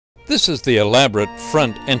This is the elaborate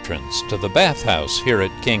front entrance to the bathhouse here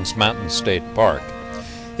at Kings Mountain State Park.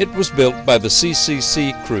 It was built by the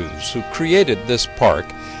CCC crews who created this park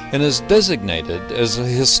and is designated as a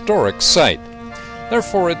historic site.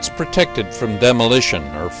 Therefore, it's protected from demolition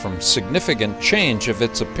or from significant change of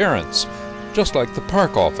its appearance, just like the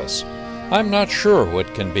park office. I'm not sure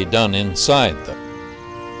what can be done inside, though.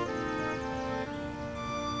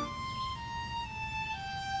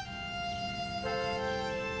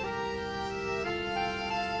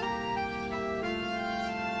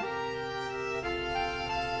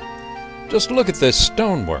 Just look at this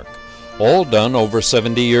stonework, all done over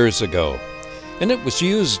 70 years ago. And it was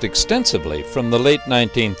used extensively from the late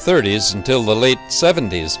 1930s until the late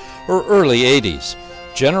 70s or early 80s.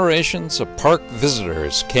 Generations of park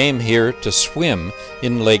visitors came here to swim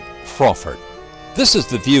in Lake Crawford. This is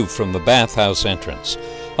the view from the bathhouse entrance,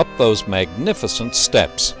 up those magnificent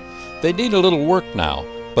steps. They need a little work now,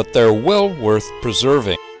 but they're well worth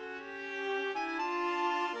preserving.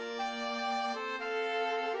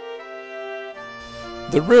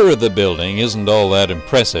 The rear of the building isn't all that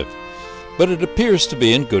impressive, but it appears to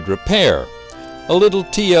be in good repair. A little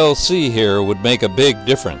TLC here would make a big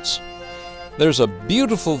difference. There's a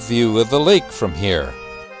beautiful view of the lake from here.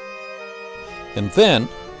 And then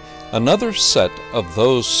another set of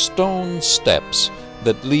those stone steps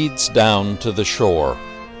that leads down to the shore.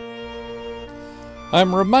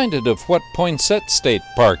 I'm reminded of what Poinsett State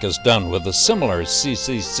Park has done with a similar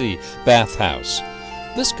CCC bathhouse.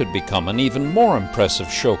 This could become an even more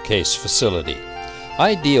impressive showcase facility,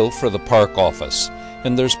 ideal for the park office,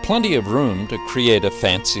 and there's plenty of room to create a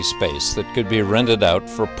fancy space that could be rented out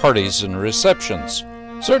for parties and receptions.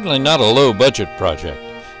 Certainly not a low-budget project,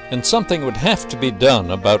 and something would have to be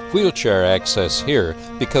done about wheelchair access here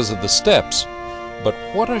because of the steps. But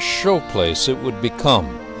what a showplace it would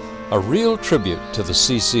become, a real tribute to the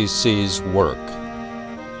CCC's work.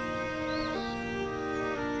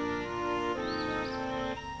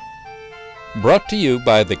 Brought to you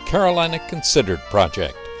by the Carolina Considered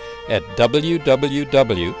Project at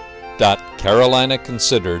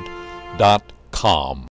www.carolinaconsidered.com.